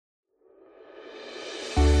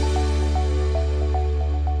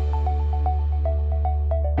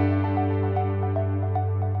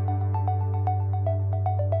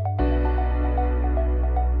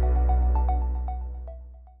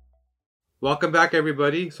Welcome back,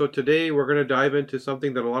 everybody. So today we're going to dive into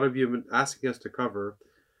something that a lot of you have been asking us to cover.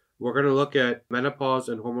 We're going to look at menopause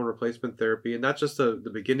and hormone replacement therapy, and that's just the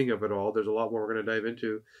beginning of it all. There's a lot more we're going to dive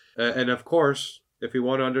into. And of course, if we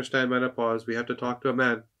want to understand menopause, we have to talk to a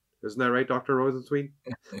man. Isn't that right, Dr. Rosensweet?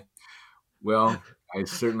 Well, I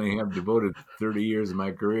certainly have devoted 30 years of my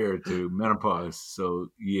career to menopause. So,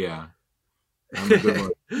 yeah, I'm a good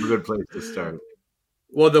one, a good place to start.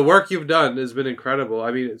 Well, the work you've done has been incredible. I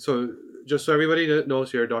mean, so just so everybody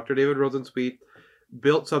knows here, Dr. David Rosensweet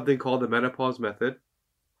built something called the menopause method.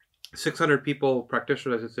 600 people,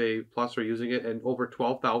 practitioners, I should say, plus are using it, and over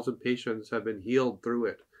 12,000 patients have been healed through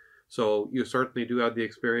it. So you certainly do have the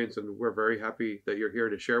experience, and we're very happy that you're here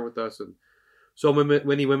to share with us. And so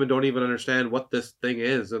many women don't even understand what this thing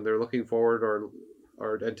is, and they're looking forward or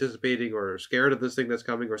are anticipating or scared of this thing that's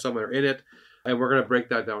coming, or some are in it. And we're going to break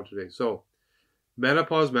that down today. So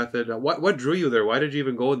menopause method, what drew you there? Why did you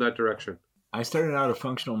even go in that direction? I started out a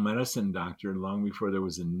functional medicine doctor long before there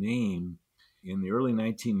was a name. In the early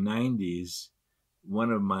 1990s,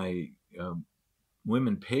 one of my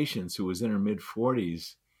women patients who was in her mid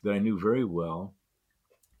 40s that I knew very well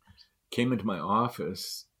came into my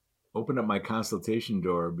office, opened up my consultation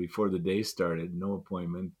door before the day started, no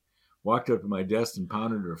appointment, walked up to my desk and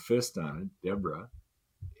pounded her fist on it, Deborah.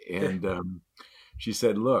 And she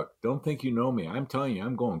said, "Look, don't think you know me. I'm telling you,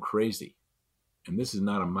 I'm going crazy. And this is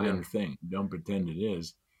not a minor thing. Don't pretend it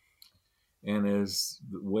is." And as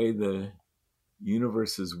the way the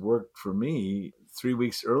universe has worked for me, 3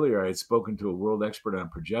 weeks earlier, I had spoken to a world expert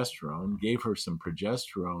on progesterone, gave her some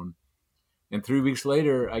progesterone. And 3 weeks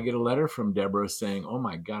later, I get a letter from Deborah saying, "Oh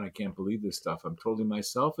my God, I can't believe this stuff. I'm totally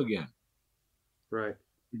myself again." Right.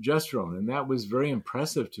 Progesterone. And that was very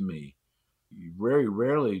impressive to me. Very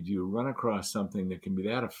rarely do you run across something that can be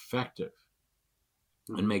that effective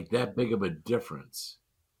and make that big of a difference.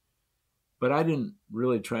 But I didn't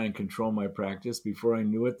really try and control my practice. Before I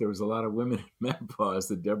knew it, there was a lot of women in menopause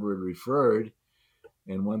that Deborah had referred,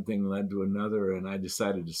 and one thing led to another, and I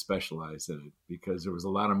decided to specialize in it because there was a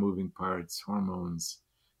lot of moving parts. Hormones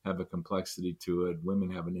have a complexity to it.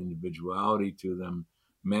 Women have an individuality to them.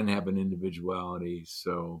 Men have an individuality.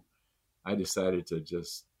 So I decided to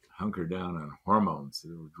just hunker down on hormones.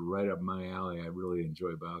 It was right up my alley. I really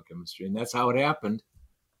enjoy biochemistry, and that's how it happened.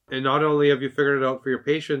 And not only have you figured it out for your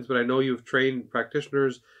patients, but I know you've trained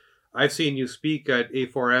practitioners. I've seen you speak at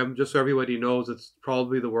A4M. Just so everybody knows, it's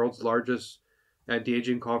probably the world's largest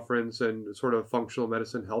anti-aging conference and sort of functional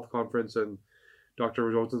medicine health conference. And Dr.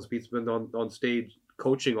 Rosensweet's been on stage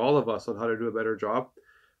coaching all of us on how to do a better job.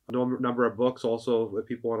 A number of books also if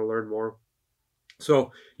people want to learn more.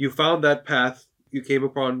 So you found that path. You came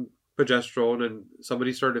upon progesterone and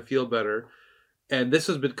somebody started to feel better. And this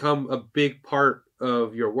has become a big part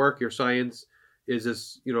of your work, your science, is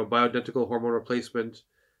this, bioidentical hormone replacement.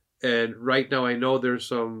 And right now I know there's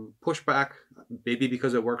some pushback, maybe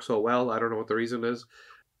because it works so well. I don't know what the reason is.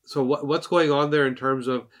 So what's going on there in terms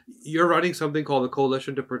of, you're running something called the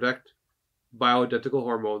Coalition to Protect Bioidentical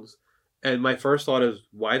Hormones. And my first thought is,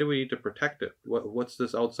 why do we need to protect it? What's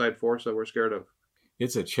this outside force that we're scared of?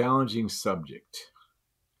 It's a challenging subject.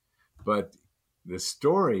 But the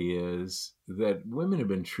story is that women have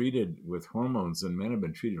been treated with hormones and men have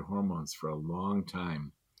been treated with hormones for a long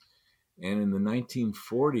time. And in the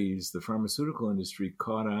 1940s, the pharmaceutical industry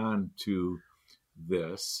caught on to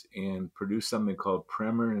this and produced something called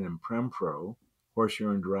Premarin and Prempro, horse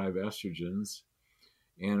urine-derived estrogens.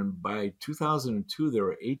 And by 2002, there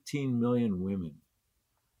were 18 million women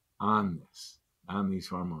on these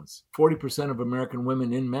hormones. 40% of American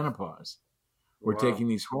women in menopause were taking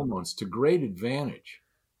these hormones to great advantage.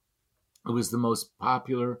 It was the most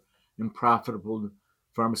popular and profitable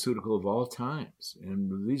pharmaceutical of all times.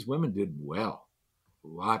 And these women did well, a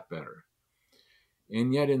lot better.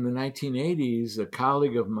 And yet in the 1980s, a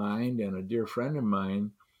colleague of mine and a dear friend of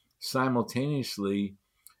mine simultaneously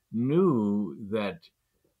knew that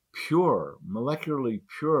pure, molecularly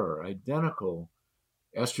pure, identical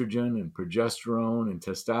estrogen and progesterone and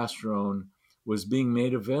testosterone was being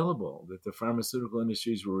made available, that the pharmaceutical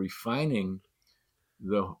industries were refining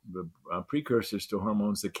the precursors to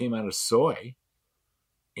hormones that came out of soy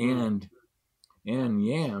and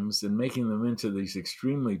yams and making them into these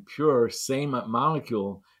extremely pure, same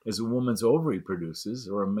molecule as a woman's ovary produces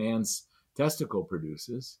or a man's testicle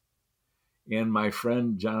produces. And my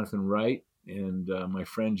friend Jonathan Wright and my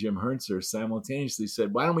friend Jim Herntzer simultaneously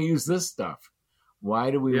said, "Why don't we use this stuff?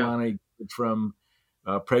 Why do we want to get it from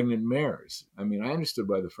pregnant mares?" I mean, I understood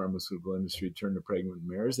why the pharmaceutical industry turned to pregnant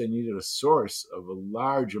mares. They needed a source of a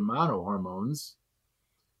large amount of hormones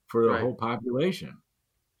for the whole population.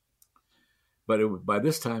 But by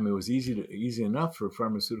this time, it was easy enough for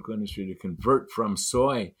pharmaceutical industry to convert from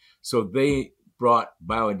soy. So they brought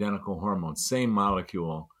bioidentical hormones, same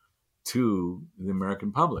molecule, to the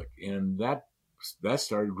American public. And that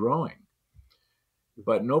started growing.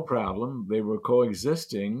 But no problem. They were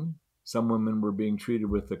coexisting. Some women were being treated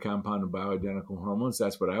with the compounded bioidentical hormones.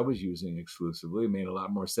 That's what I was using exclusively. It made a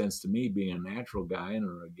lot more sense to me, being a natural guy and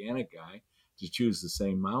an organic guy, to choose the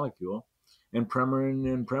same molecule. And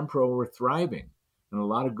Premarin and Prempro were thriving, and a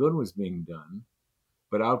lot of good was being done.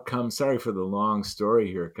 But outcomes, sorry for the long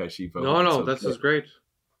story here, Kashif. No, this is great.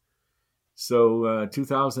 So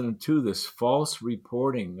 2002, this false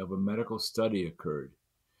reporting of a medical study occurred,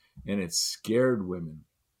 and it scared women.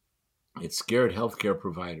 It scared healthcare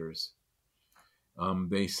providers.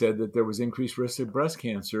 They said that there was increased risk of breast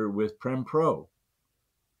cancer with Prempro,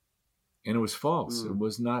 and it was false. It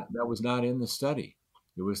was not. That was not in the study.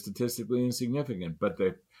 It was statistically insignificant, but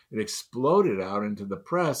it exploded out into the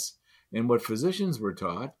press. And what physicians were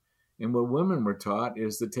taught and what women were taught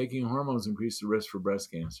is that taking hormones increased the risk for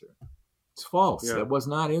breast cancer. It's false. Yeah. That was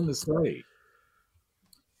not in the study.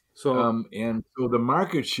 So, and so the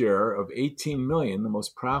market share of 18 million, the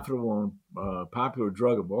most profitable and popular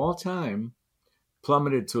drug of all time,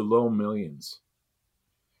 plummeted to low millions.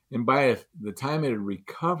 And by the time it had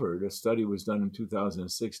recovered, a study was done in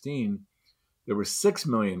 2016, there were 6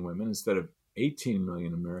 million women instead of 18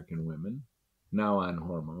 million American women now on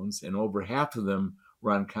hormones, and over half of them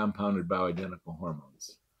were on compounded bioidentical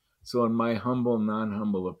hormones. So in my humble,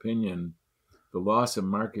 non-humble opinion, the loss of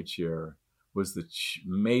market share was the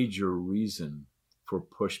major reason for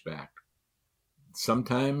pushback.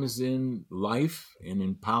 Sometimes in life and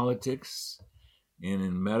in politics and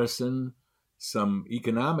in medicine, some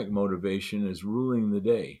economic motivation is ruling the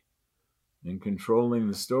day and controlling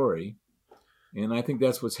the story. And I think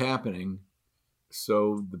that's what's happening.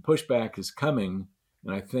 So the pushback is coming,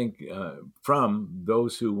 and I think from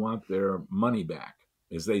those who want their money back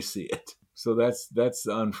as they see it. So that's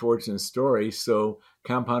the unfortunate story. So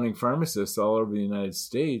compounding pharmacists all over the United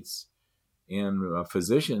States and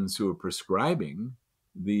physicians who are prescribing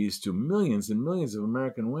these to millions and millions of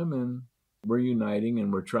American women, we're uniting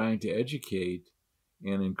and we're trying to educate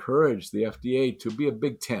and encourage the FDA to be a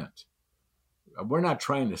big tent. We're not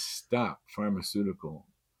trying to stop pharmaceutical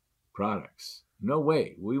products. No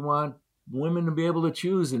way. We want women to be able to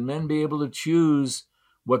choose and men be able to choose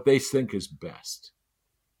what they think is best,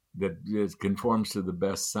 that conforms to the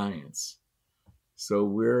best science. So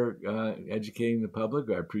we're educating the public.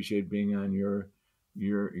 I appreciate being on your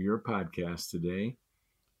podcast today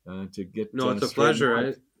to get. No, it's a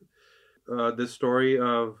pleasure. This story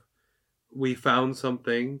of we found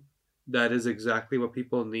something that is exactly what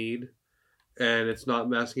people need, and it's not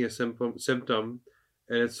masking a symptom,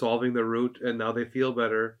 and it's solving the root, and now they feel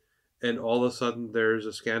better, and all of a sudden there's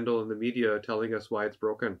a scandal in the media telling us why it's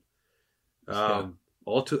broken.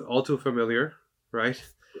 All too familiar, right?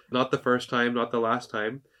 Not the first time, not the last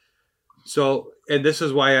time. So, and this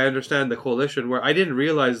is why I understand the coalition, where I didn't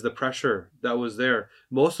realize the pressure that was there.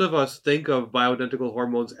 Most of us think of bioidentical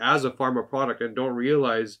hormones as a pharma product and don't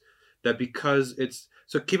realize that because it's...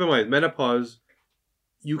 So keep in mind, menopause,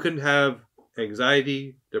 you can have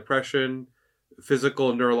anxiety, depression,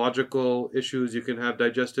 physical, neurological issues. You can have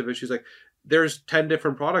digestive issues. Like, there's 10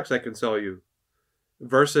 different products I can sell you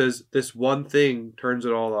versus this one thing turns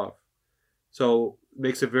it all off. So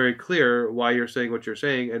makes it very clear why you're saying what you're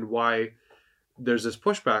saying and why there's this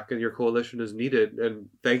pushback and your coalition is needed. And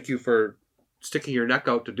thank you for sticking your neck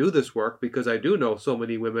out to do this work, because I do know so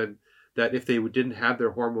many women that if they didn't have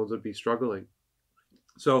their hormones would be struggling.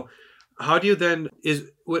 So how do you then...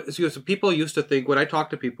 So people used to think, when I talk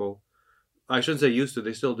to people, I shouldn't say used to,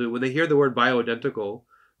 they still do, when they hear the word bioidentical,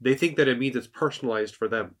 they think that it means it's personalized for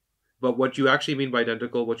them. But what you actually mean by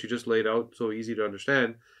identical, what you just laid out, so easy to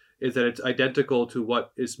understand, is that it's identical to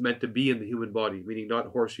what is meant to be in the human body, meaning not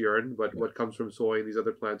horse urine, but what comes from soy and these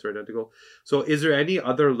other plants are identical. So is there any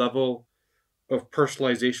other level of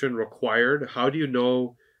personalization required? How do you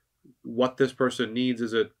know what this person needs?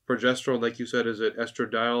 Is it progesterone, like you said? Is it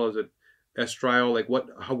estradiol? Is it estriol? Like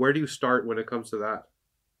where do you start when it comes to that?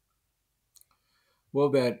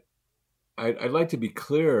 Well, I'd like to be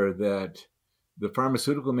clear that the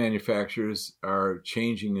pharmaceutical manufacturers are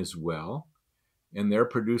changing as well, and they're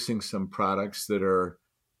producing some products that are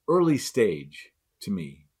early stage to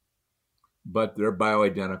me, but they're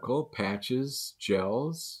bioidentical, patches,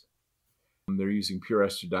 gels. They're using pure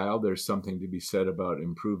estradiol. There's something to be said about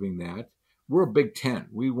improving that. We're a big tent.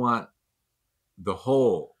 We want the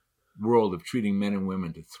whole world of treating men and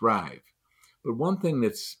women to thrive. But one thing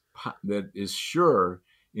that is sure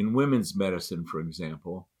in women's medicine, for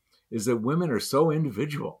example, is that women are so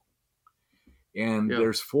individual, and Yeah.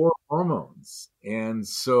 there's 4 hormones. And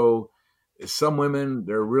so some women,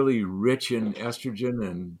 they're really rich in estrogen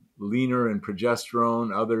and leaner in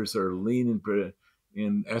progesterone. Others are lean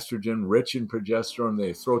in estrogen, rich in progesterone.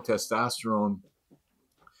 They throw testosterone.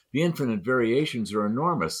 The infinite variations are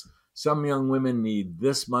enormous. Some young women need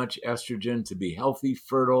this much estrogen to be healthy,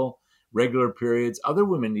 fertile, regular periods. Other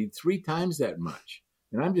women need 3 times that much.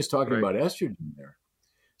 And I'm just talking Right. about estrogen there.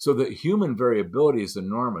 So the human variability is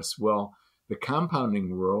enormous. Well, the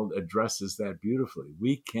compounding world addresses that beautifully.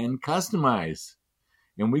 We can customize.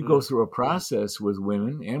 And we go through a process with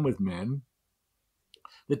women and with men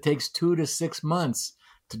that takes 2 to 6 months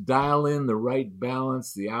to dial in the right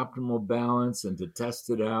balance, the optimal balance, and to test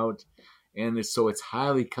it out. And so it's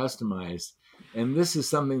highly customized. And this is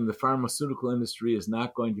something the pharmaceutical industry is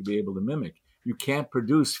not going to be able to mimic. You can't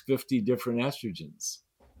produce 50 different estrogens.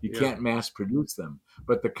 You can't mass produce them.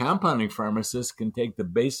 But the compounding pharmacist can take the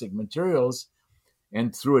basic materials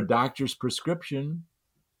and through a doctor's prescription,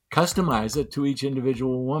 customize it to each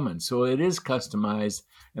individual woman. So it is customized,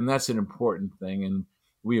 and that's an important thing. And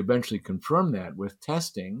we eventually confirm that with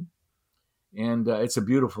testing, and it's a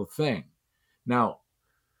beautiful thing. Now,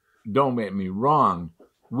 don't get me wrong.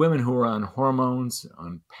 Women who are on hormones,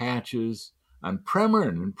 on patches, on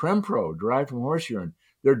Premarin and Prempro derived from horse urine,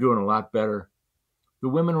 they're doing a lot better. The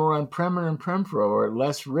women who are on Premarin and Prempro are at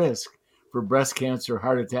less risk for breast cancer,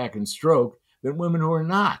 heart attack, and stroke than women who are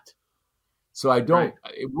not. So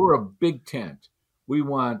we're a big tent. We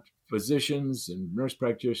want physicians and nurse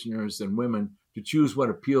practitioners and women to choose what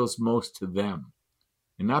appeals most to them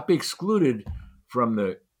and not be excluded from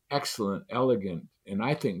the excellent, elegant, and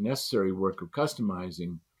I think necessary work of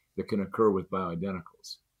customizing that can occur with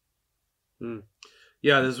bioidenticals.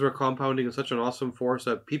 Yeah, this is where compounding is such an awesome force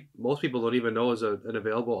that most people don't even know is an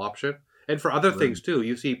available option. And for other things too.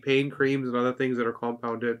 You see pain creams and other things that are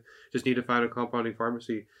compounded. Just need to find a compounding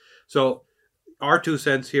pharmacy. So our 2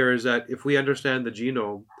 cents here is that if we understand the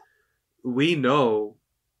genome, we know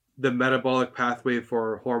the metabolic pathway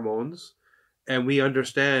for hormones, and we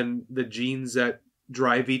understand the genes that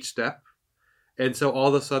drive each step. And so all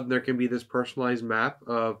of a sudden there can be this personalized map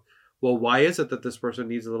of, well, why is it that this person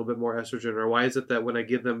needs a little bit more estrogen? Or why is it that when I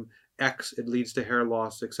give them X, it leads to hair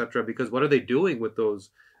loss, etc.? Because what are they doing with those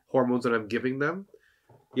hormones that I'm giving them?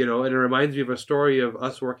 And it reminds me of a story of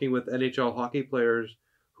us working with NHL hockey players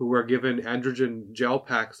who were given androgen gel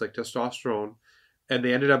packs like testosterone, and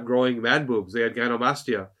they ended up growing man boobs. They had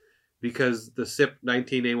gynecomastia because the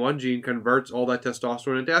CYP19A1 gene converts all that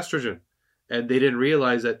testosterone into estrogen. And they didn't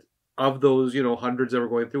realize that of those, hundreds that were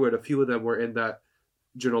going through it, a few of them were in that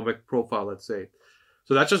genomic profile, let's say.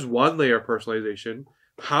 So that's just one layer of personalization.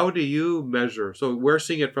 How do you measure? So we're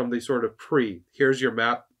seeing it from the sort of here's your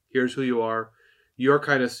map, here's who you are. You're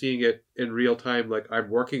kind of seeing it in real time, like I'm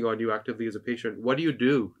working on you actively as a patient. What do you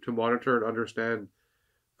do to monitor and understand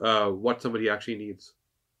what somebody actually needs?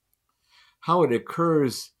 How it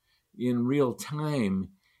occurs in real time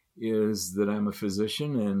is that I'm a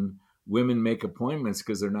physician and women make appointments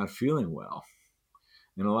because they're not feeling well.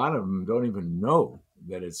 And a lot of them don't even know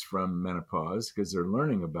that it's from menopause because they're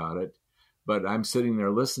learning about it. But I'm sitting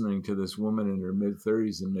there listening to this woman in her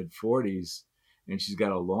mid-30s and mid-40s, and she's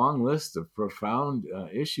got a long list of profound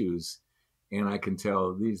issues. And I can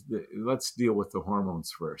tell let's deal with the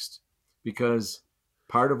hormones first, because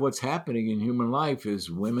part of what's happening in human life is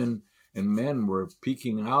women and men were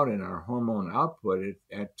peaking out in our hormone output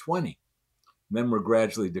at 20. Then we're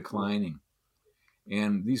gradually declining.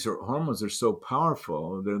 And these hormones are so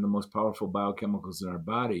powerful, they're the most powerful biochemicals in our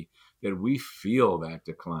body, that we feel that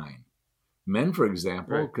decline. Men, for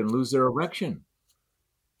example, can lose their erection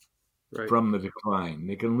from the decline.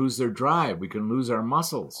 They can lose their drive. We can lose our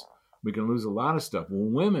muscles. We can lose a lot of stuff. Well,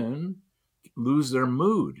 women lose their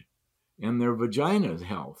mood and their vagina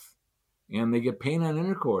health, and they get pain on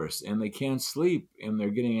intercourse, and they can't sleep, and they're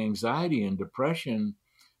getting anxiety and depression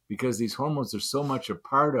because these hormones are so much a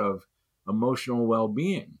part of emotional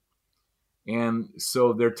well-being. And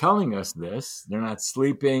so they're telling us this. They're not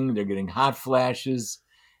sleeping. They're getting hot flashes.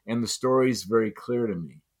 And the story's very clear to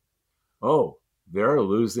me. Oh, they're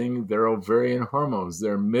losing their ovarian hormones.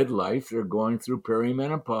 They're midlife. They're going through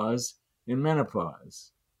perimenopause and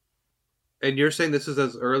menopause. And you're saying this is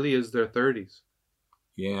as early as their 30s?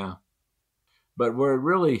 Yeah. But where it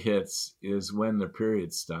really hits is when their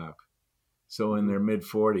periods stop. So in their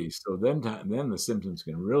mid-40s. So then the symptoms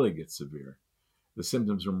can really get severe. The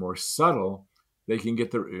symptoms are more subtle. They can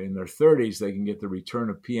get in their 30s, they can get the return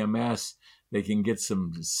of PMS. They can get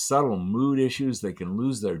some subtle mood issues. They can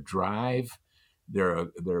lose their drive, their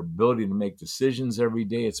ability to make decisions every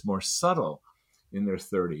day. It's more subtle. in their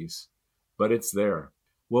 30s, but it's there.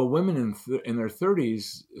 Well, women in their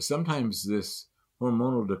 30s, sometimes this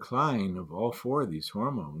hormonal decline of all four of these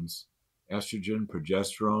hormones, estrogen,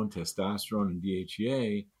 progesterone, testosterone, and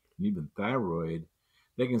DHEA, and even thyroid,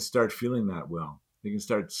 they can start feeling that well. They can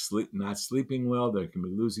start not sleeping well. They can be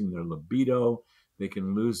losing their libido. They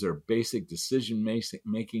can lose their basic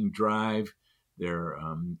decision-making drive, their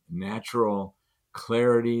natural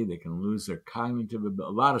clarity. They can lose their cognitive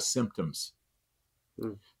ability, a lot of symptoms.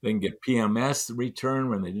 They can get PMS return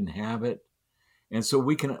when they didn't have it. And so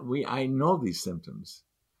I know these symptoms.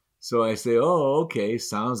 So I say, oh, okay,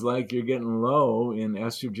 sounds like you're getting low in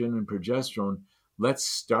estrogen and progesterone. Let's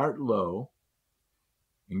start low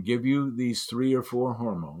and give you these 3 or 4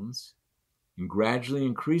 hormones and gradually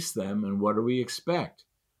increase them. And what do we expect?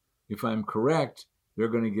 If I'm correct, they're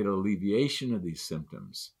going to get alleviation of these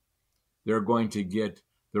symptoms. They're going to get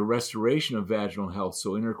the restoration of vaginal health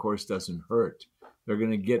so intercourse doesn't hurt. They're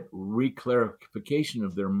going to get reclarification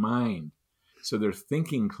of their mind so they're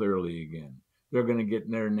thinking clearly again. They're going to get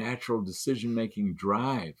their natural decision-making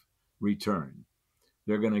drive returned.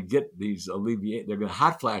 They're going to get these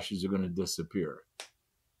hot flashes are going to disappear.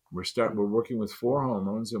 We're working with 4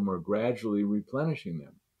 hormones and we're gradually replenishing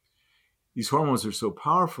them. These hormones are so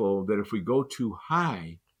powerful that if we go too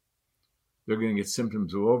high, they're going to get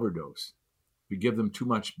symptoms of overdose. If we give them too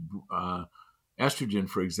much estrogen,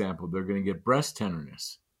 for example, they're going to get breast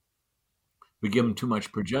tenderness. If we give them too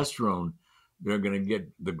much progesterone, they're going to get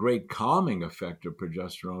the great calming effect of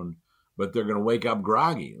progesterone, but they're going to wake up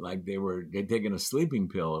groggy, like they'd taken a sleeping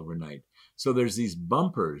pill overnight. So there's these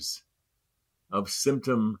bumpers of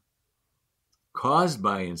symptom caused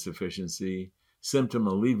by insufficiency, symptom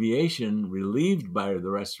alleviation relieved by the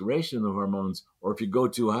restoration of the hormones, or if you go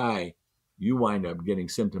too high, you wind up getting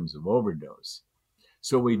symptoms of overdose.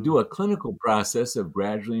 So we do a clinical process of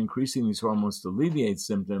gradually increasing these hormones to alleviate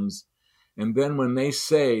symptoms. And then when they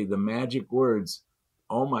say the magic words,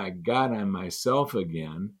 oh my God, I'm myself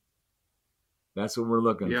again, that's what we're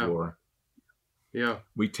looking for. Yeah.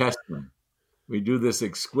 We test them. We do this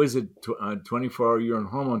exquisite 24-hour urine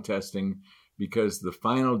hormone testing because the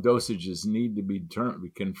final dosages need to be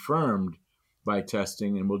confirmed by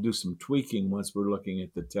testing, and we'll do some tweaking once we're looking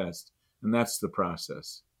at the test. And that's the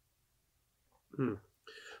process.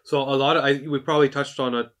 So we probably touched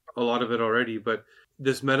on a lot of it already, but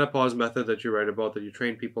this menopause method that you write about, that you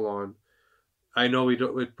train people on, I know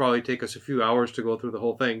it'd probably take us a few hours to go through the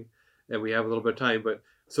whole thing, and we have a little bit of time, but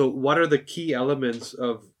so what are the key elements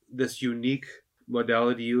of this unique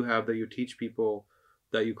modality you have that you teach people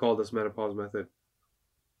that you call this menopause method?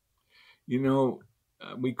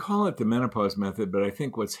 We call it the menopause method, but I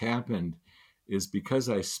think what's happened is because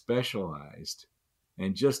I specialized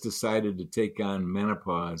and just decided to take on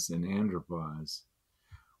menopause and andropause,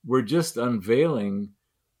 we're just unveiling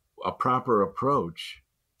a proper approach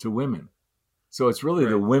to women. So it's really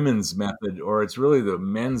the women's method, or it's really the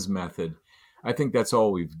men's method. I think that's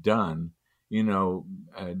all we've done.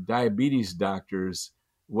 Diabetes doctors,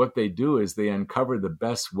 what they do is they uncover the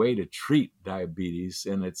best way to treat diabetes,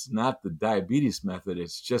 and it's not the diabetes method,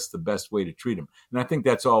 it's just the best way to treat them. And I think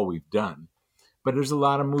that's all we've done. But there's a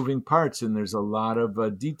lot of moving parts, and there's a lot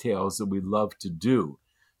of details that we love to do.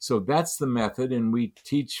 So that's the method, and we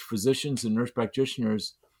teach physicians and nurse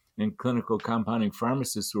practitioners and clinical compounding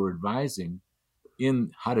pharmacists who are advising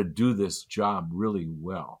in how to do this job really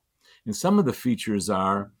well. And some of the features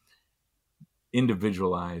are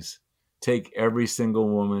individualize. Take every single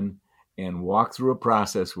woman and walk through a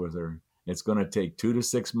process with her. It's going to take 2 to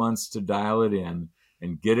 6 months to dial it in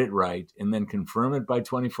and get it right, and then confirm it by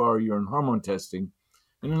 24-hour urine hormone testing.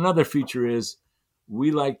 And another feature is we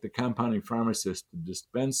like the compounding pharmacist to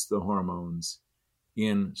dispense the hormones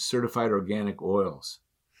in certified organic oils.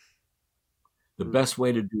 The best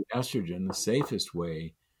way to do estrogen, the safest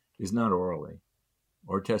way, is not orally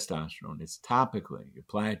or testosterone. It's topically. You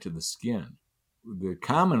apply it to the skin. The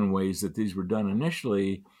common ways that these were done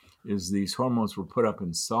initially is these hormones were put up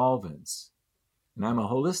in solvents. And I'm a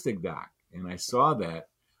holistic doc, and I saw that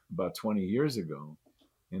about 20 years ago.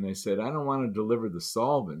 And I said, I don't want to deliver the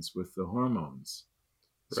solvents with the hormones.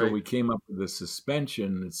 So we came up with a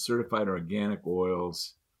suspension that's certified organic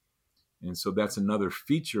oils. And so that's another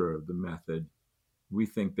feature of the method. We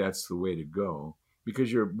think that's the way to go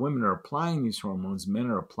because women are applying these hormones, men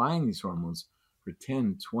are applying these hormones for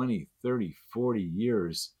 10, 20, 30, 40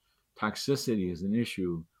 years. Toxicity is an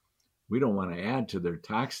issue. We don't want to add to their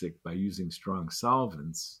toxic by using strong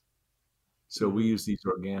solvents. So we use these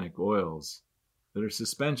organic oils that are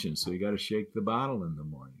suspensions. So you got to shake the bottle in the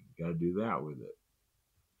morning. You got to do that with it.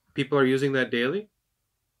 People are using that daily?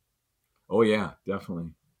 Oh, yeah,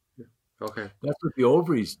 definitely. Okay. That's what the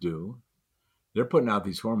ovaries do. They're putting out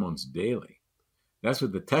these hormones daily. That's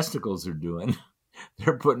what the testicles are doing.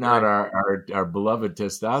 They're putting out Right. our beloved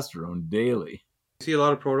testosterone daily. I see a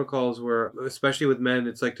lot of protocols where, especially with men,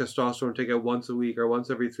 it's like testosterone take it once a week or once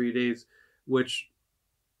every 3 days, which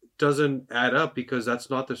doesn't add up because that's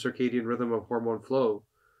not the circadian rhythm of hormone flow.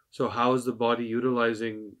 So how is the body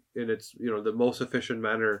utilizing in its, the most efficient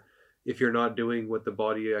manner if you're not doing what the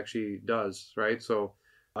body actually does, right? So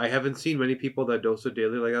I haven't seen many people that dose it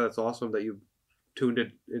daily like that. That's awesome that you tuned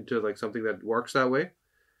it into like something that works that way.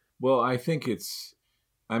 Well, I think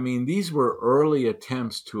these were early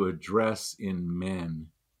attempts to address in men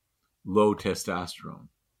low testosterone.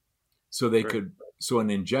 So Right. so an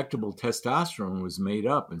injectable testosterone was made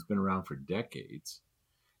up and it's been around for decades.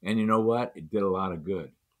 And you know what? It did a lot of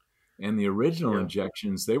good. And the original Yeah.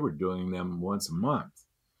 injections, they were doing them once a month.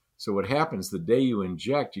 So what happens the day you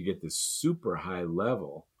inject, you get this super high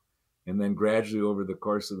level. And then gradually over the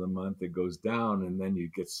course of the month, it goes down. And then you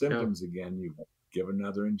get Yeah. symptoms again. You give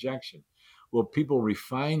another injection. Well, people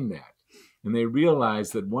refined that. And they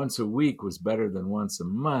realized that once a week was better than once a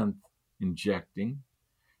month injecting.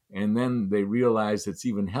 And then they realized it's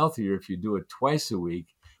even healthier if you do it twice a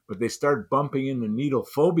week. But they start bumping in the needle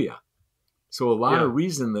phobia. So a lot Yeah. of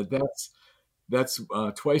reason that's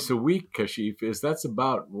twice a week, Kashif, is that's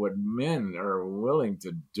about what men are willing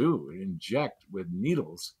to do, inject with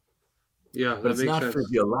needles. Yeah. But That it's makes not sense.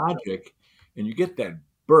 physiologic, and you get that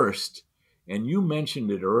burst. And you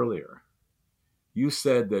mentioned it earlier. You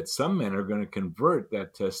said that some men are going to convert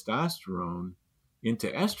that testosterone into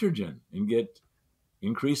estrogen and get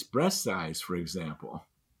increased breast size, for example.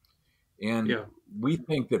 And Yeah. we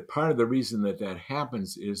think that part of the reason that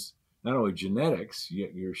happens is not only genetics,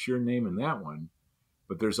 you're sure naming that one,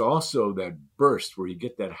 but there's also that burst where you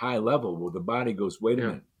get that high level where the body goes, wait a Yeah.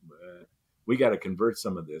 minute, we got to convert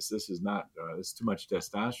some of this. This is not, it's too much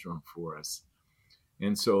testosterone for us.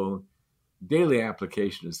 And so daily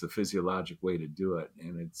application is the physiologic way to do it.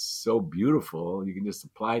 And it's so beautiful. You can just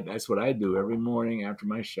apply it. That's what I do every morning after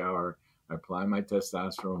my shower. I apply my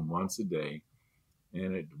testosterone once a day,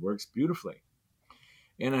 and it works beautifully.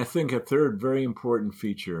 And I think a third very important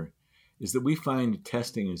feature is that we find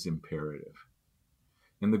testing is imperative.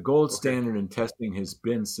 And the gold Okay. standard in testing has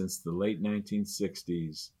been since the late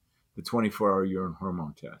 1960s the 24-hour urine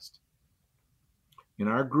hormone test. In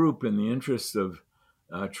our group, in the interest of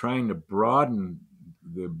trying to broaden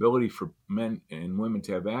the ability for men and women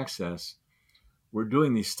to have access, we're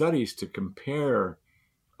doing these studies to compare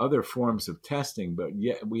other forms of testing, but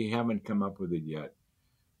yet we haven't come up with it yet.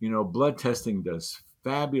 Blood testing does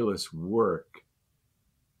fabulous work,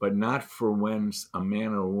 but not for when a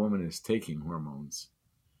man or a woman is taking hormones.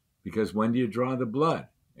 Because when do you draw the blood?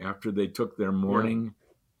 After they took their Yeah. morning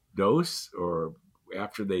dose or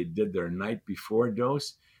after they did their night before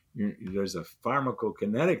dose? There's a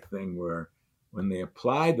pharmacokinetic thing where when they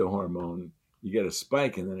apply the hormone, you get a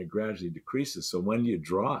spike and then it gradually decreases. So when do you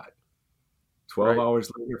draw it? 12 Right.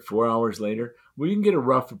 hours later, 4 hours later? Well, you can get a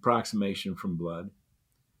rough approximation from blood,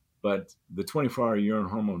 but the 24-hour urine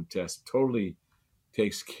hormone test totally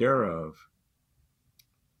takes care of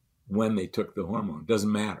when they took the hormone. It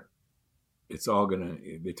doesn't matter. They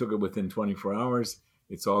took it within 24 hours,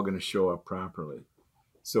 it's all going to show up properly.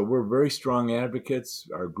 So we're very strong advocates.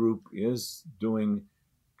 Our group is doing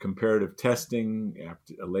comparative testing.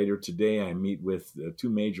 Later today, I meet with two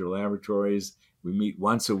major laboratories. We meet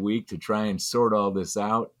once a week to try and sort all this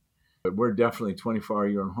out. But we're definitely 24-hour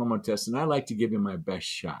urine hormone tests, and I like to give you my best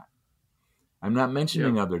shot. I'm not Yeah.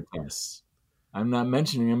 mentioning other tests. I'm not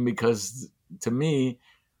mentioning them because, to me,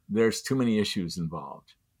 there's too many issues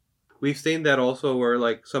involved. We've seen that also where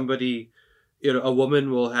like somebody, a woman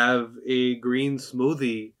will have a green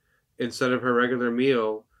smoothie instead of her regular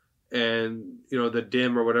meal, and the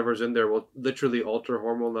dim or whatever's in there will literally alter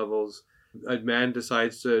hormone levels. A man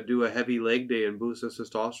decides to do a heavy leg day and boost his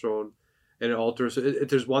testosterone, and it alters.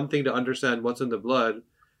 There's one thing to understand what's in the blood.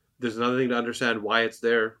 There's another thing to understand why it's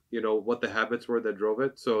there. What the habits were that drove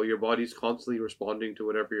it. So your body's constantly responding to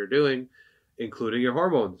whatever you're doing, including your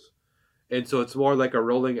hormones. And so it's more like a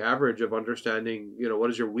rolling average of understanding, what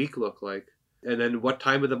does your week look like? And then what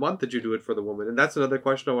time of the month did you do it for the woman? And that's another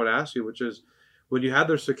question I want to ask you, which is when you have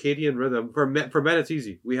their circadian rhythm, for men, it's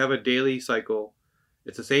easy. We have a daily cycle.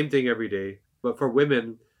 It's the same thing every day. But for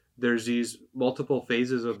women, there's these multiple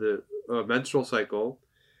phases of the menstrual cycle.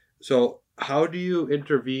 So how do you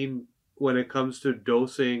intervene when it comes to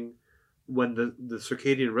dosing when the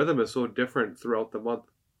circadian rhythm is so different throughout the month?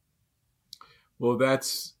 Well,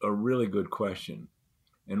 that's a really good question.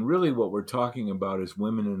 And really, what we're talking about is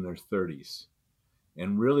women in their 30s.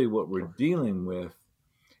 And really, what we're dealing with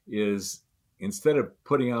is instead of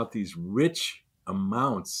putting out these rich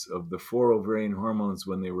amounts of the 4 ovarian hormones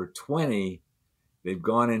when they were 20, they've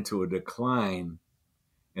gone into a decline.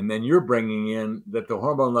 And then you're bringing in that the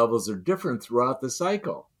hormone levels are different throughout the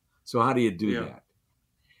cycle. So how do you do that?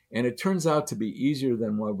 And it turns out to be easier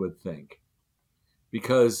than one would think,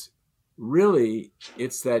 because really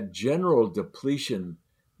it's that general depletion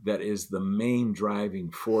that is the main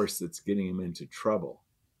driving force that's getting them into trouble.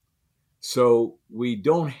 So we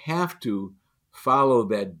don't have to follow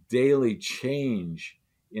that daily change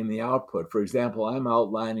in the output. For example, I'm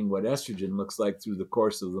outlining what estrogen looks like through the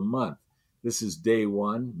course of the month. This is day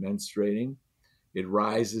 1, menstruating. It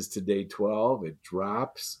rises to day 12. It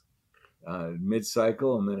drops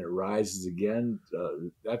mid-cycle, and then it rises again.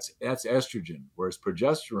 That's estrogen, whereas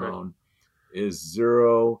progesterone is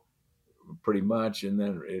 0 pretty much, and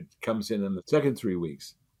then it comes in the second 3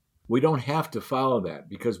 weeks. We don't have to follow that,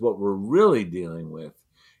 because what we're really dealing with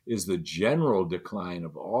is the general decline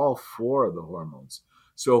of all 4 of the hormones.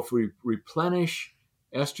 So if we replenish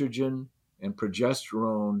estrogen and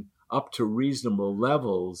progesterone up to reasonable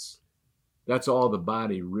levels, that's all the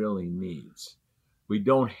body really needs. We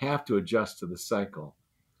don't have to adjust to the cycle.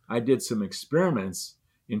 I did some experiments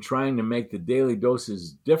in trying to make the daily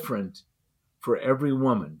doses different for every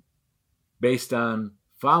woman based on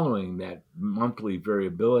following that monthly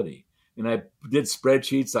variability. And I did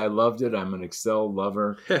spreadsheets. I loved it. I'm an Excel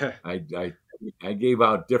lover. I gave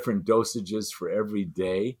out different dosages for every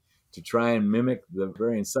day to try and mimic the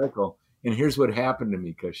ovarian cycle. And here's what happened to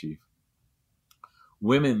me, Kashif.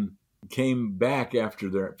 Women came back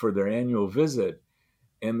for their annual visit,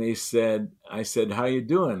 and I said, how you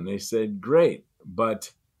doing? They said, great.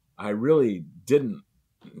 But I really didn't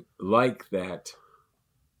like that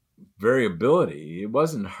variability. It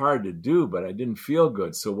wasn't hard to do, but I didn't feel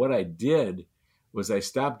good. So what I did was I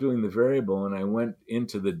stopped doing the variable, and I went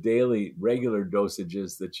into the daily regular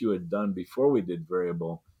dosages that you had done before we did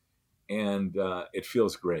variable, and it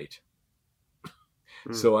feels great.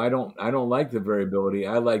 So I don't like the variability.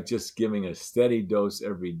 I like just giving a steady dose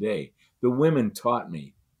every day. The women taught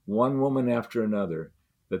me, one woman after another,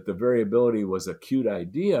 that the variability was a cute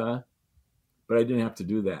idea, but I didn't have to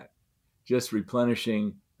do that. Just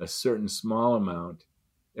replenishing a certain small amount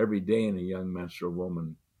every day in a young menstrual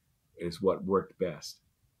woman is what worked best.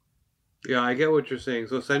 Yeah, I get what you're saying.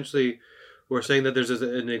 So essentially, we're saying that there's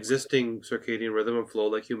an existing circadian rhythm and flow,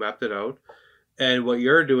 like you mapped it out. And what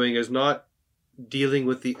you're doing is not dealing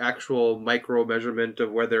with the actual micro measurement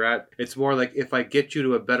of where they're at. It's more like, if I get you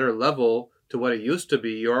to a better level to what it used to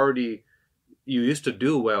be, you used to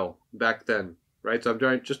do well back then, right? So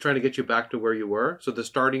I'm just trying to get you back to where you were. So the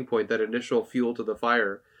starting point, that initial fuel to the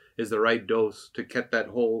fire, is the right dose to get that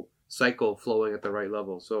whole cycle flowing at the right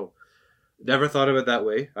level. So never thought of it that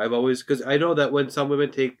way. I've always, because I know that when some women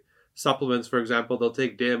take supplements, for example, they'll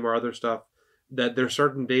take DIM or other stuff, that there's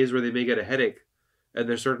certain days where they may get a headache, and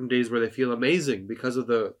there's certain days where they feel amazing because of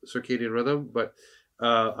the circadian rhythm. But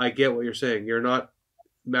I get what you're saying. You're not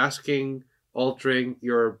masking, altering,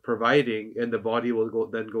 you're providing, and the body will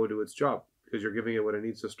then go do its job, because you're giving it what it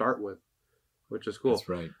needs to start with, which is cool. That's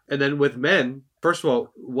right. And then with men, first of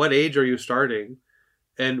all, what age are you starting?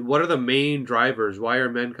 And what are the main drivers? Why are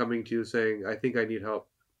men coming to you saying, I think I need help?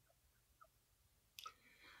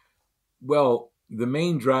 Well, the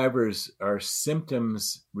main drivers are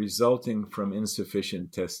symptoms resulting from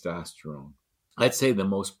insufficient testosterone. I'd say the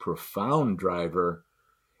most profound driver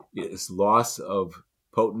is loss of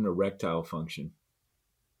potent erectile function.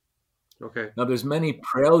 Okay. Now, there's many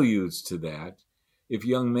preludes to that. If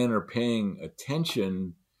young men are paying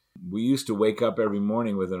attention, we used to wake up every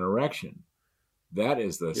morning with an erection. That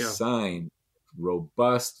is the sign of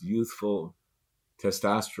robust, youthful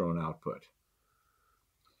testosterone output.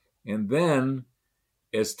 And then,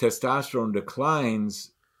 as testosterone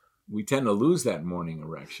declines, we tend to lose that morning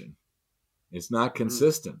erection. It's not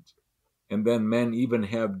consistent. And then men even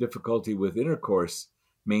have difficulty with intercourse,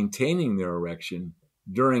 maintaining their erection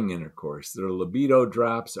during intercourse. Their libido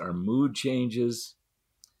drops, our mood changes.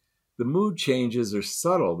 The mood changes are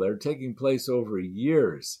subtle. They're taking place over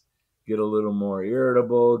years. Get a little more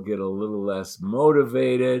irritable, get a little less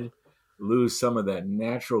motivated, lose some of that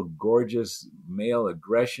natural, gorgeous male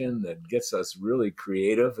aggression that gets us really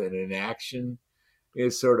creative and in action.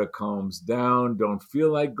 It sort of calms down. Don't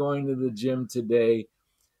feel like going to the gym today.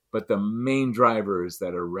 But the main driver is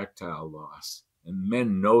that erectile loss. And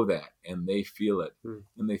men know that, and they feel it.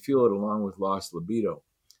 And they feel it along with lost libido.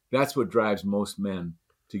 That's what drives most men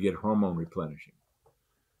to get hormone replenishing.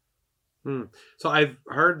 So I've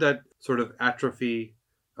heard that sort of atrophy,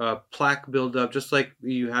 plaque buildup, just like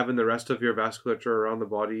you have in the rest of your vasculature around the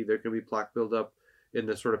body, there can be plaque buildup in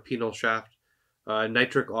the sort of penile shaft,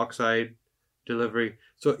 nitric oxide delivery.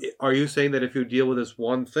 So are you saying that if you deal with this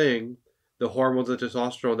one thing, the hormones of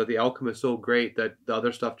testosterone, that the outcome is so great that the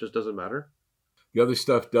other stuff just doesn't matter? The other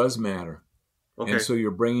stuff does matter. Okay. And so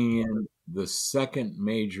you're bringing in the second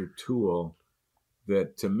major tool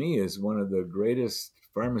that to me is one of the greatest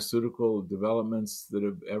pharmaceutical developments that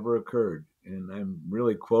have ever occurred. And I'm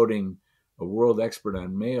really quoting a world expert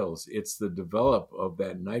on males. It's the develop of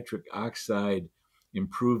that nitric oxide,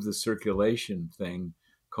 improve the circulation thing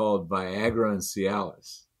called Viagra and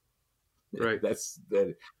Cialis. Right.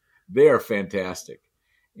 They are fantastic.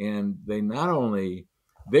 And they not only,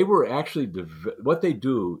 they were actually, what they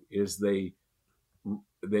do is they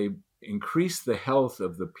increase the health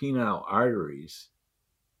of the penile arteries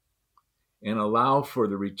and allow for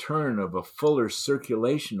the return of a fuller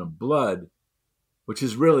circulation of blood, which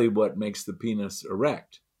is really what makes the penis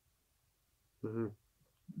erect. Mm-hmm.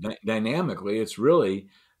 Dynamically, it's really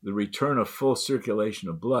the return of full circulation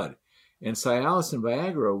of blood. And Cialis and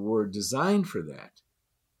Viagra were designed for that.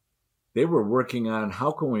 They were working on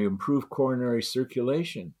how can we improve coronary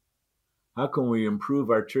circulation? How can we improve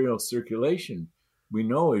arterial circulation? We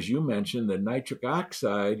know, as you mentioned, that nitric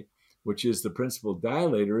oxide, which is the principal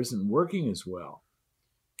dilator, isn't working as well.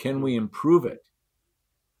 Can we improve it?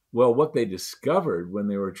 Well, what they discovered when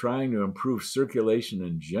they were trying to improve circulation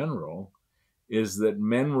in general is that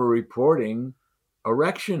men were reporting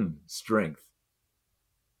erection strength.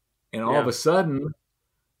 And all of a sudden,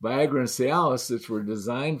 Viagra and Cialis, which were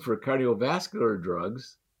designed for cardiovascular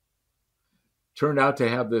drugs, turned out to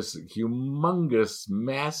have this humongous,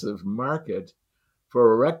 massive market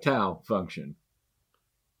for erectile function.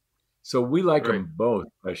 So we like them both,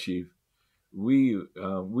 Ashiv. We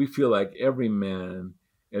feel like every man,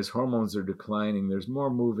 as hormones are declining, there's more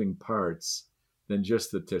moving parts than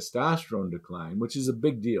just the testosterone decline, which is a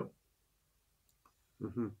big deal.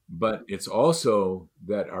 Mm-hmm. But it's also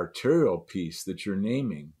that arterial piece that you're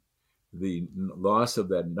naming, the loss of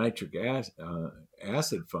that nitric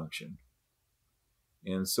acid function.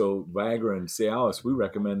 And so Viagra and Cialis, we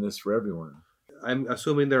recommend this for everyone. I'm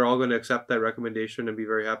assuming they're all going to accept that recommendation and be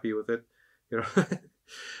very happy with it.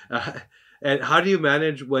 And how do you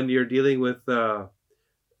manage when you're dealing with, so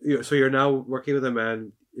you're now working with a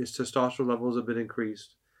man, his testosterone levels have been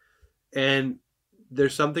increased. And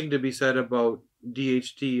there's something to be said about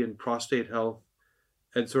DHT and prostate health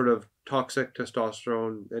and sort of toxic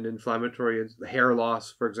testosterone and inflammatory hair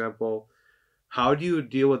loss, for example. How do you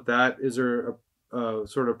deal with that? Is there a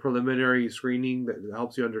sort of preliminary screening that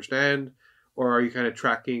helps you understand, or are you kind of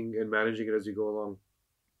tracking and managing it as you go along?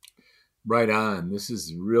 Right on. This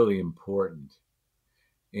is really important.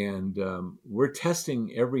 And we're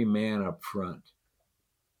testing every man up front.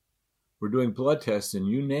 We're doing blood tests, and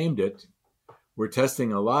you named it. We're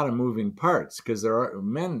testing a lot of moving parts because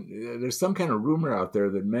there's some kind of rumor out there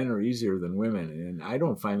that men are easier than women, and I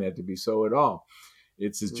don't find that to be so at all.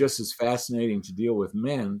 It's just as fascinating to deal with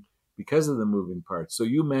men because of the moving parts. So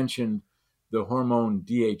you mentioned the hormone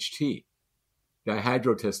DHT,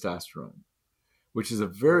 dihydrotestosterone, which is a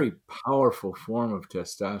very powerful form of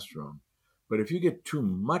testosterone. But if you get too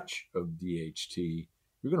much of DHT,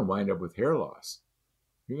 you're going to wind up with hair loss.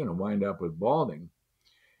 You're going to wind up with balding.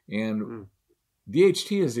 And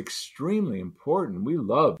DHT is extremely important. We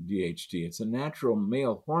love DHT. It's a natural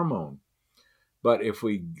male hormone. But if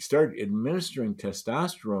we start administering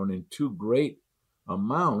testosterone in too great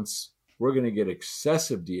amounts, we're going to get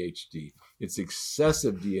excessive DHT. It's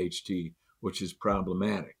excessive DHT, which is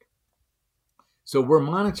problematic. So we're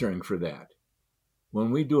monitoring for that.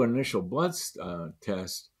 When we do an initial blood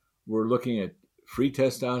test, we're looking at free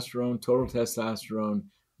testosterone, total testosterone,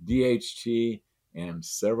 DHT, and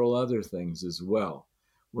several other things as well.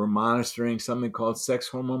 We're monitoring something called sex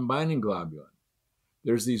hormone binding globulin.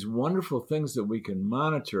 There's these wonderful things that we can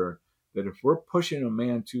monitor that if we're pushing a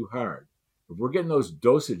man too hard, if we're getting those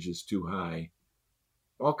dosages too high,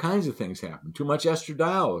 all kinds of things happen. Too much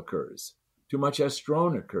estradiol occurs. Too much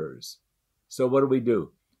estrone occurs. So what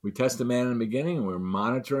do? We test the man in the beginning, and we're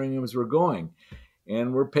monitoring him as we're going.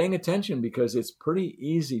 And we're paying attention because it's pretty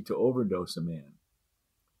easy to overdose a man.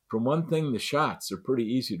 For one thing, the shots are pretty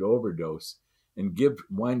easy to overdose and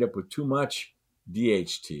wind up with too much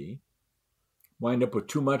DHT, wind up with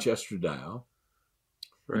too much estradiol.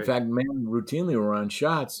 Right. In fact, men routinely were on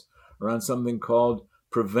shots or on something called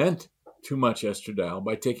prevent too much estradiol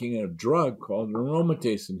by taking a drug called an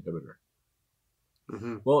aromatase inhibitor.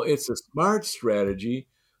 Mm-hmm. Well, it's a smart strategy,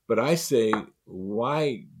 but I say,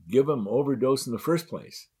 why give them overdose in the first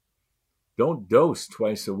place? Don't dose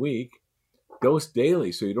twice a week. Dose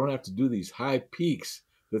daily so you don't have to do these high peaks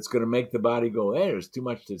that's going to make the body go, hey, there's too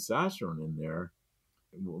much testosterone in there.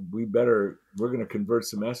 we're going to convert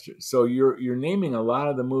some estrogen. So you're naming a lot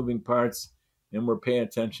of the moving parts, and we're paying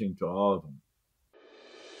attention to all of them.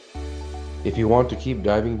 If you want to keep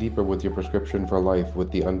diving deeper with your prescription for life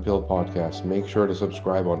with the Unpilled podcast, make sure to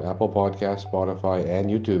subscribe on Apple Podcasts, Spotify, and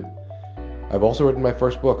YouTube. I've also written my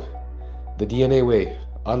first book, The DNA Way: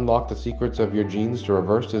 Unlock the Secrets of Your Genes to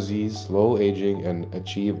Reverse Disease, Slow Aging, and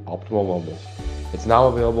Achieve Optimal Wellness. It's now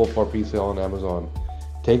available for pre-sale on Amazon.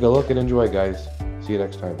 Take a look and enjoy, guys. See you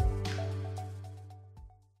next time.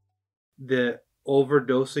 The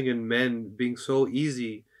overdosing in men being so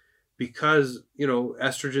easy because,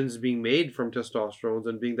 estrogen's being made from testosterone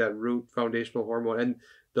and being that root foundational hormone, and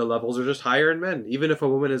the levels are just higher in men. Even if a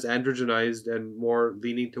woman is androgenized and more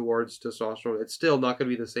leaning towards testosterone, it's still not going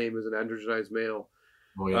to be the same as an androgenized male.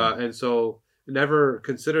 Oh, yeah. And so never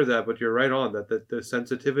consider that, but you're right on that the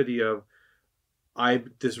sensitivity of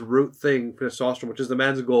this root thing, testosterone, which is the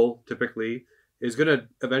man's goal typically, is going to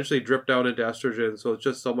eventually drip down into estrogen. So it's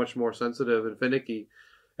just so much more sensitive and finicky.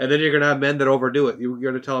 And then you're going to have men that overdo it. You're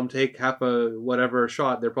going to tell them take half a whatever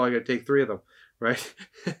shot. They're probably going to take 3 of them, right?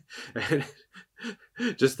 And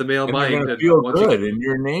just the male mind. They're going to feel good, and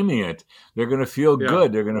you're naming it. They're going to feel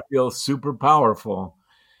good. They're going to feel super powerful,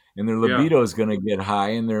 and their libido is going to get high,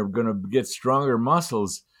 and they're going to get stronger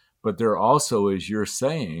muscles. But they're also, as you're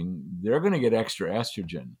saying, they're going to get extra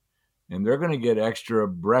estrogen, and they're going to get extra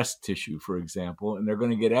breast tissue, for example, and they're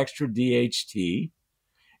going to get extra DHT,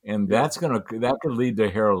 and that could lead to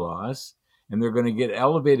hair loss, and they're going to get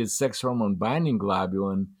elevated sex hormone binding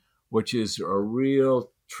globulin, which is a real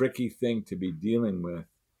tricky thing to be dealing with.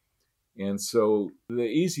 And so the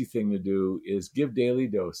easy thing to do is give daily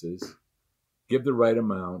doses, give the right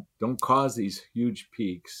amount, don't cause these huge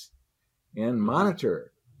peaks, and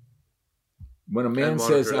monitor. When a man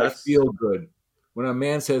says, I feel good,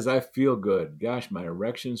 gosh, my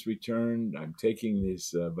erections returned, I'm taking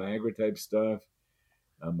this Viagra type stuff,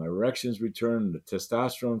 my erections returned, the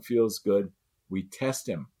testosterone feels good, we test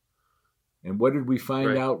him. And what did we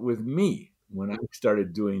find out with me when I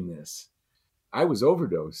started doing this? I was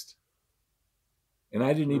overdosed, and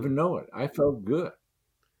I didn't even know it. I felt good.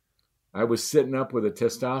 I was sitting up with a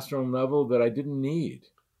testosterone level that I didn't need.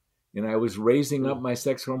 And I was raising up my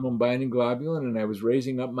sex hormone binding globulin, and I was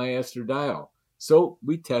raising up my estradiol. So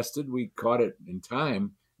we tested, we caught it in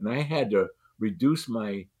time, and I had to reduce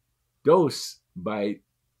my dose by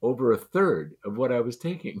over 1/3 of what I was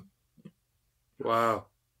taking. Wow.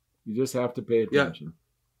 You just have to pay attention.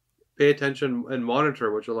 Yeah. Pay attention and monitor,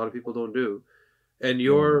 which a lot of people don't do. And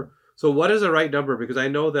so what is the right number? Because I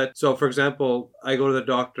know that, so for example, I go to the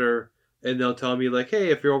doctor and they'll tell me like, hey,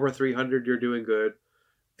 if you're over 300, you're doing good.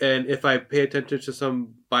 And if I pay attention to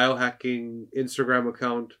some biohacking Instagram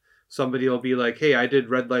account, somebody will be like, hey, I did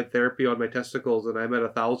red light therapy on my testicles and I'm at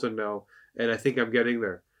 1,000 now, and I think I'm getting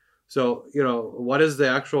there. So, what is the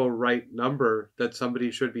actual right number that somebody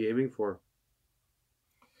should be aiming for?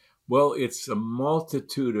 Well, it's a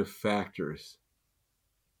multitude of factors,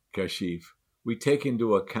 Kashif. We take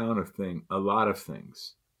into account a lot of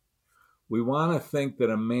things. We want to think that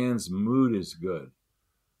a man's mood is good,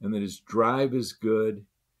 and that his drive is good,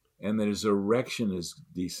 and that his erection is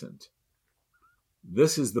decent.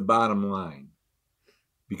 This is the bottom line.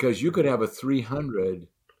 Because you could have a 300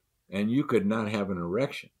 and you could not have an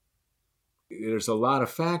erection. There's a lot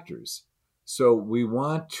of factors. So we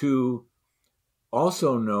want to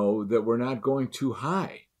also know that we're not going too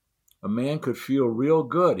high. A man could feel real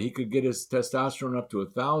good. He could get his testosterone up to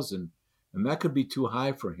 1,000, and that could be too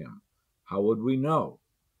high for him. How would we know?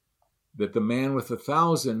 That the man with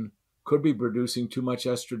 1,000 could be producing too much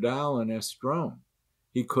estradiol and estrone.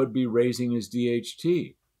 He could be raising his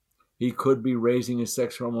DHT. He could be raising his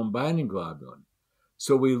sex hormone binding globulin.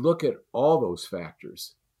 So we look at all those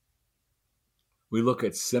factors. We look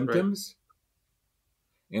at symptoms,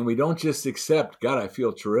 and we don't just accept, God, I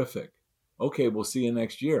feel terrific. Okay, we'll see you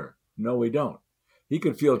next year. No, we don't. He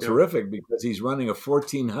could feel terrific because he's running a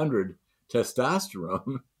 1,400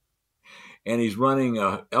 testosterone, and he's running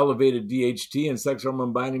a elevated DHT and sex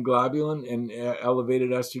hormone binding globulin and elevated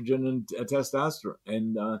estrogen and testosterone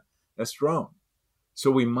and estrone. So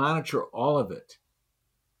we monitor all of it.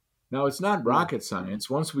 Now, it's not rocket science.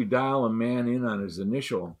 Once we dial a man in on his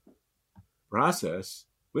initial process,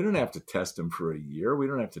 we don't have to test him for a year. We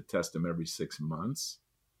don't have to test him every 6 months.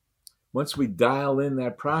 Once we dial in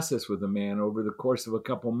that process with a man over the course of a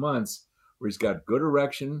couple months, where he's got good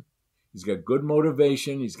erection, he's got good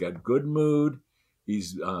motivation, he's got good mood,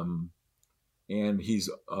 he's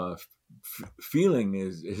feeling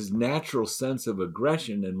his natural sense of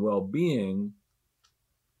aggression and well-being,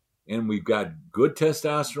 and we've got good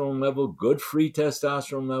testosterone level, good free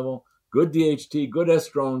testosterone level, good DHT, good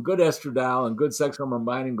estrone, good estradiol, and good sex hormone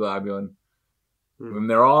binding globulin, when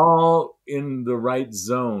they're all in the right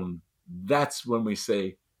zone, that's when we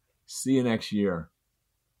say, see you next year.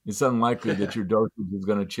 It's unlikely that your dosage is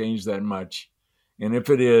going to change that much. And if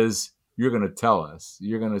it is, you're going to tell us.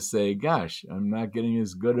 You're going to say, gosh, I'm not getting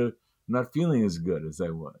as good, I'm not feeling as good as I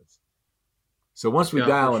was. So once we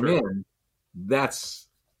dial them in, that's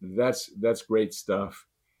great stuff.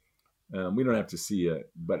 We don't have to see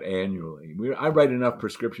it, but annually. I write enough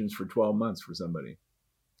prescriptions for 12 months for somebody.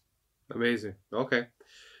 Amazing. Okay.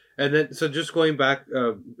 And then, so just going back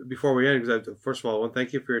before we end, because first of all, I want to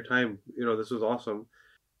thank you for your time. This was awesome.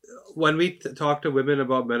 When we talk to women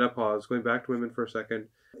about menopause, going back to women for a second,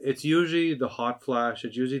 it's usually the hot flash,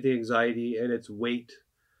 it's usually the anxiety, and it's weight.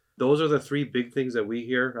 Those are the three big things that we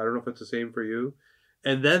hear. I don't know if it's the same for you.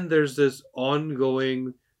 And then there's this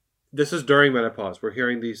ongoing, this is during menopause, we're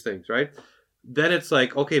hearing these things, right? Then it's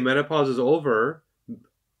like, okay, menopause is over,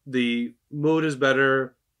 the mood is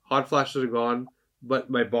better, hot flashes are gone, but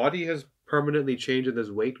my body has permanently changed and this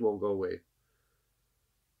weight won't go away.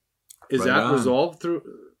 Is that resolved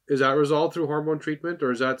through hormone treatment,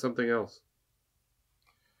 or is that something else?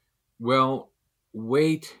 Well,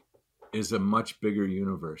 weight is a much bigger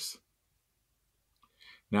universe.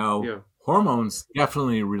 Now, hormones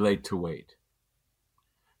definitely relate to weight.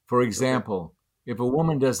 For example, if a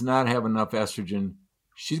woman does not have enough estrogen,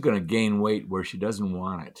 she's going to gain weight where she doesn't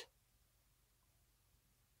want it.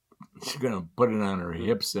 She's going to put it on her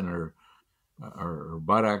hips and her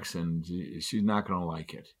buttocks, and she's not going to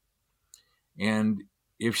like it. And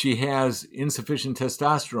if she has insufficient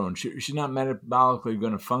testosterone, she's not metabolically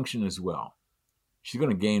going to function as well. She's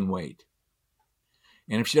going to gain weight.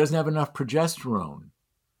 And if she doesn't have enough progesterone,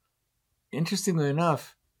 interestingly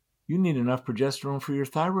enough, you need enough progesterone for your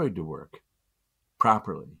thyroid to work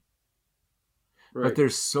properly. Right. But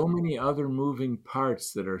there's so many other moving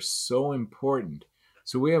parts that are so important.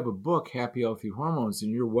 So we have a book, Happy Healthy Hormones,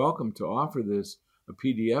 and you're welcome to offer this, a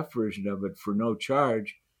PDF version of it for no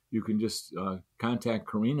charge. You can just contact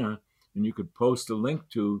Karina, and you could post a link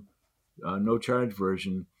to no charge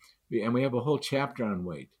version. And we have a whole chapter on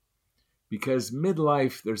weight. Because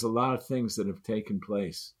midlife, there's a lot of things that have taken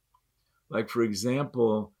place. Like, for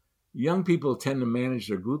example, young people tend to manage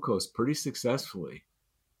their glucose pretty successfully,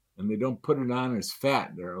 and they don't put it on as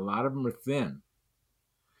fat. A lot of them are thin.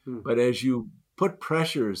 But as you put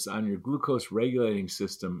pressures on your glucose regulating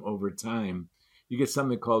system over time, you get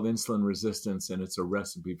something called insulin resistance, and it's a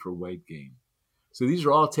recipe for weight gain. So these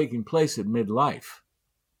are all taking place at midlife.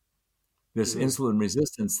 This insulin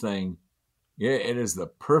resistance thing, it is the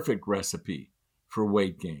perfect recipe for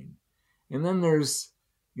weight gain. And then there's,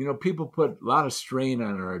 people put a lot of strain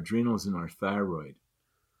on our adrenals and our thyroid.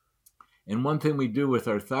 And one thing we do with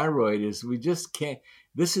our thyroid is we just can't,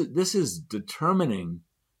 this is determining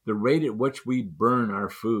the rate at which we burn our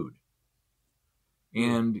food.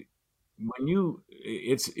 And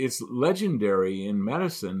it's legendary in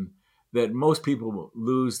medicine that most people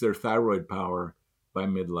lose their thyroid power by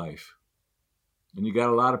midlife. And you got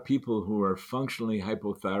a lot of people who are functionally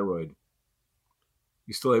hypothyroid.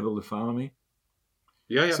 You still able to follow me?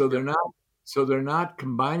 Yeah. So they're not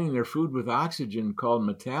combining their food with oxygen, called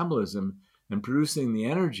metabolism, and producing the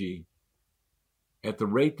energy at the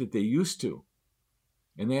rate that they used to.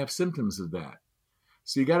 And they have symptoms of that.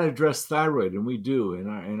 So you got to address thyroid, and we do.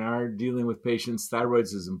 In our dealing with patients,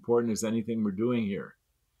 thyroid's as important as anything we're doing here.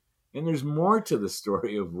 And there's more to the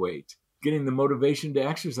story of weight, getting the motivation to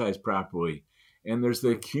exercise properly. And there's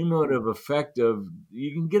the cumulative effect of,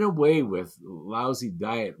 you can get away with lousy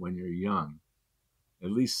diet when you're young. At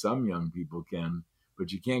least some young people can,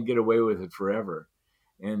 but you can't get away with it forever.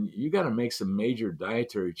 And you got to make some major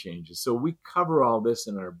dietary changes. So we cover all this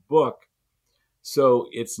in our book. So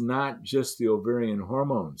it's not just the ovarian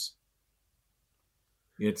hormones.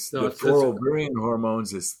 It's the four ovarian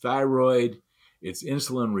hormones, it's thyroid, it's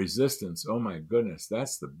insulin resistance. Oh my goodness,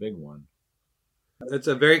 that's the big one. It's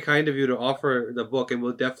a very kind of you to offer the book, and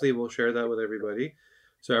we'll share that with everybody.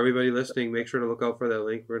 So everybody listening, make sure to look out for that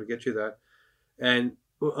link. We're going to get you that. And,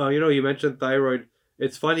 you mentioned thyroid.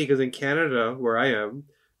 It's funny because in Canada, where I am,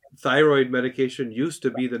 thyroid medication used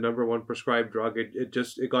to be the number one prescribed drug.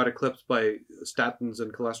 It got eclipsed by statins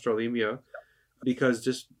and cholesterolemia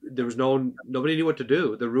because there was nobody knew what to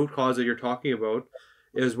do. The root cause that you're talking about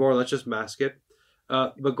is more, let's just mask it.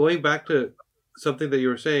 But going back to something that you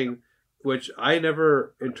were saying, which I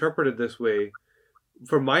never interpreted this way,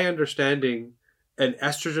 from my understanding, an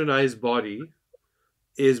estrogenized body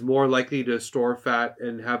is more likely to store fat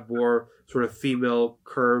and have more sort of female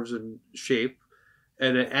curves and shape.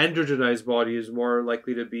 And an androgenized body is more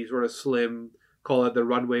likely to be sort of slim, call it the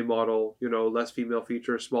runway model, less female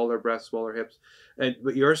features, smaller breasts, smaller hips.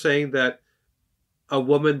 But you're saying that a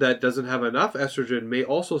woman that doesn't have enough estrogen may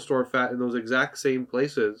also store fat in those exact same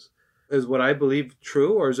places. Is what I believe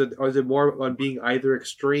true, or is it more on being either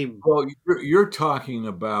extreme? Well, you're talking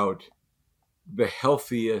about the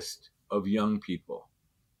healthiest of young people,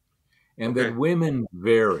 and Okay. that women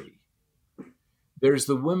vary. There's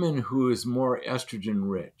the woman who is more estrogen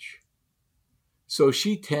rich. So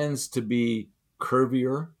she tends to be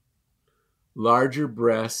curvier, larger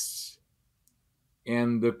breasts,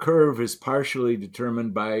 and the curve is partially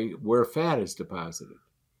determined by where fat is deposited.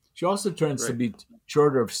 She also tends to be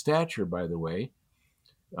shorter of stature, by the way.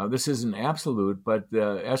 This isn't absolute, but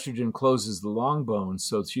estrogen closes the long bones,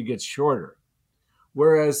 so she gets shorter.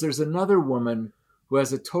 Whereas there's another woman who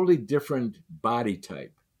has a totally different body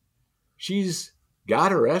type. She's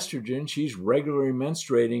got her estrogen, she's regularly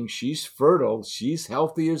menstruating, she's fertile, she's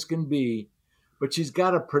healthy as can be, but she's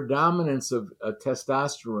got a predominance of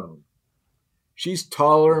testosterone. She's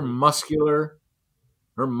taller, muscular,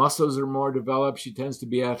 her muscles are more developed, she tends to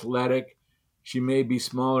be athletic, she may be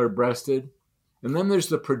smaller breasted. And then there's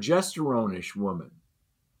the progesterone-ish woman.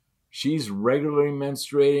 She's regularly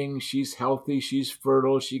menstruating, she's healthy, she's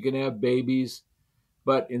fertile, she can have babies.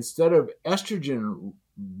 But instead of estrogen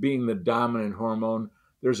being the dominant hormone,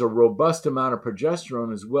 there's a robust amount of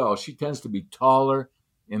progesterone as well. She tends to be taller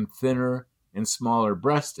and thinner and smaller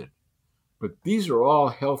breasted. But these are all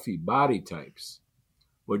healthy body types.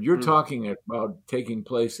 What you're talking about taking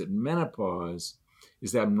place at menopause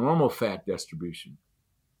is abnormal fat distribution.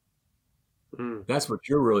 That's what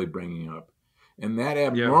you're really bringing up. And that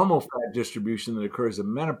abnormal fat distribution that occurs at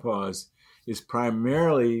menopause is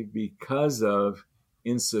primarily because of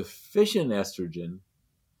insufficient estrogen,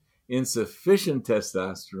 insufficient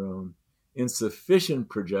testosterone, insufficient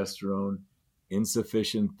progesterone,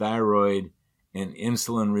 insufficient thyroid, and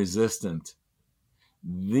insulin resistant.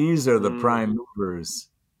 These are the prime movers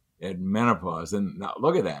at menopause. And now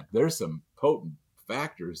look at that. There's some potent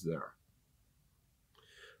factors there.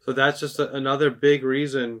 So that's just another big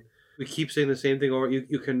reason we keep saying the same thing over.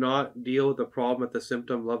 You cannot deal with the problem at the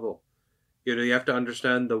symptom level. You have to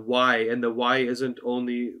understand the why, and the why isn't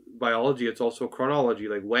only biology, it's also chronology.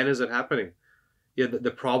 Like, when is it happening?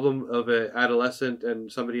 The problem of an adolescent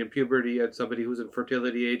and somebody in puberty and somebody who's in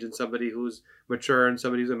fertility age and somebody who's mature and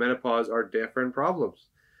somebody who's in menopause are different problems.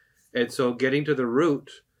 And so getting to the root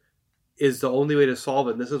is the only way to solve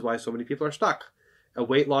it. And this is why so many people are stuck. A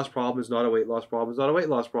weight loss problem is not a weight loss problem. It's not a weight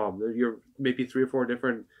loss problem. You're maybe 3 or 4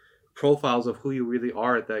 different profiles of who you really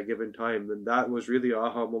are at that given time. And that was really an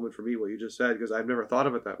aha moment for me, what you just said, because I've never thought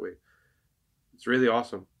of it that way. It's really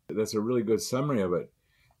awesome. That's a really good summary of it.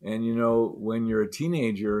 And, when you're a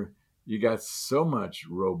teenager, you got so much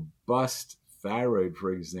robust thyroid,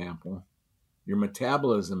 for example. Your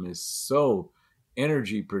metabolism is so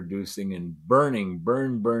energy producing and burn.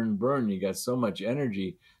 You got so much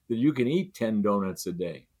energy that you can eat 10 donuts a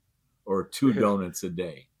day or 2 donuts a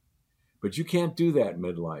day. But you can't do that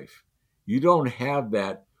midlife. You don't have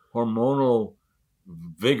that hormonal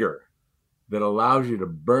vigor that allows you to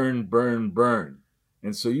burn.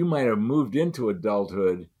 And so you might have moved into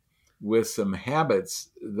adulthood with some habits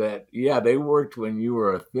that, they worked when you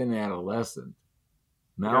were a thin adolescent.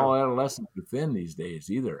 Not all adolescents are thin these days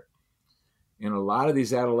either. And a lot of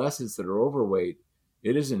these adolescents that are overweight,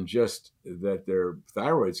 it isn't just that their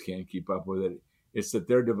thyroids can't keep up with it. It's that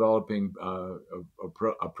they're developing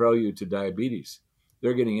a prelude to diabetes.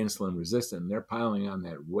 They're getting insulin resistant, and they're piling on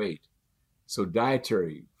that weight. So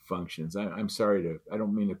dietary functions, I'm sorry I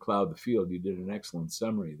don't mean to cloud the field. You did an excellent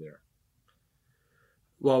summary there.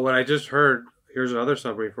 Well, what I just heard, here's another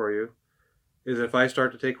summary for you, is if I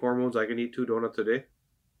start to take hormones, I can eat 2 donuts a day.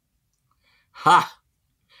 Ha!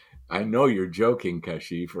 I know you're joking,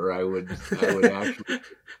 Kashif, or I would actually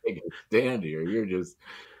take a stand here. You're just,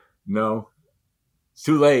 no. It's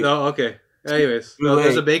too late. No, okay. Anyways,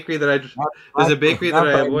 there's a bakery that I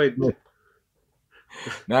avoid.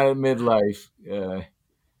 Not at midlife.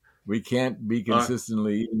 We can't be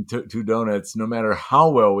consistently eating 2 donuts, no matter how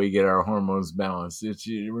well we get our hormones balanced.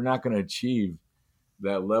 We're not going to achieve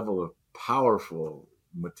that level of powerful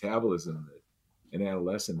metabolism that an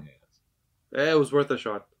adolescent has. It was worth a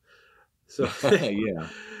shot. So yeah.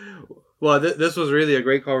 Well, this was really a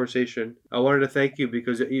great conversation. I wanted to thank you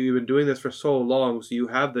because you've been doing this for so long, so you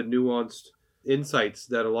have the nuanced insights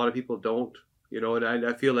that a lot of people don't, and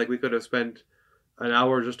I feel like we could have spent an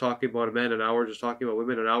hour just talking about men, an hour just talking about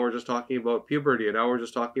women, an hour just talking about puberty, an hour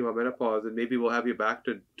just talking about menopause, and maybe we'll have you back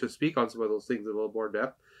to speak on some of those things in a little more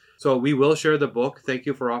depth. So we will share the book. Thank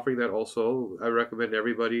you for offering that also. I recommend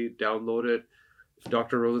everybody download it,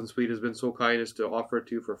 Dr. Rosensweet has been so kind as to offer it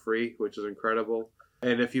to you for free, which is incredible.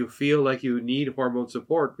 And if you feel like you need hormone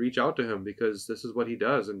support, reach out to him, because this is what he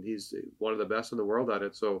does, and he's one of the best in the world at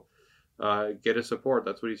it. So get his support.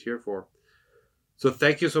 That's what he's here for. So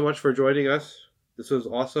thank you so much for joining us. This was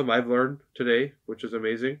awesome. I've learned today, which is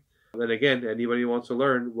amazing. And again, anybody who wants to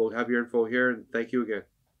learn, we'll have your info here. And thank you again.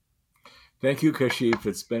 Thank you, Kashif.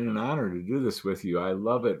 It's been an honor to do this with you. I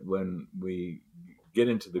love it when we get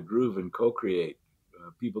into the groove and co-create.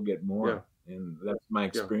 People get more. Yeah. And that's my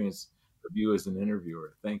experience of you as an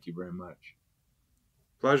interviewer. Thank you very much.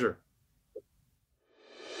 Pleasure.